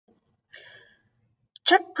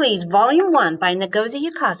Check Please Volume 1 by Ngozi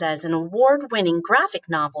Yukaza is an award-winning graphic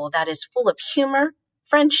novel that is full of humor,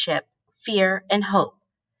 friendship, fear, and hope.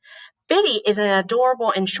 Biddy is an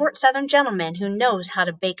adorable and short Southern gentleman who knows how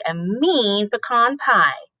to bake a mean pecan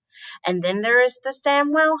pie. And then there is the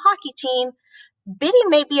Samwell hockey team. Biddy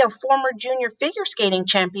may be a former junior figure skating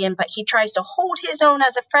champion, but he tries to hold his own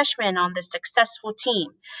as a freshman on this successful team.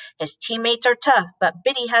 His teammates are tough, but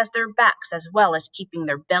Biddy has their backs as well as keeping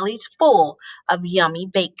their bellies full of yummy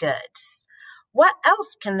baked goods. What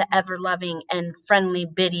else can the ever loving and friendly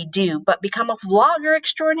Biddy do but become a vlogger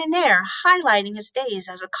extraordinaire, highlighting his days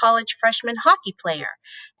as a college freshman hockey player?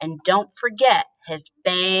 And don't forget his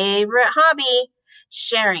favorite hobby,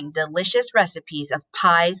 sharing delicious recipes of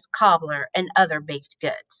pies, cobbler, and other baked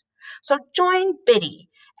goods. So join Biddy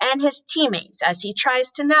and his teammates as he tries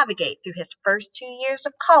to navigate through his first 2 years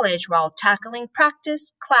of college while tackling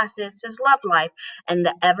practice, classes, his love life, and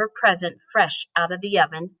the ever present fresh out of the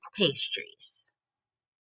oven pastries.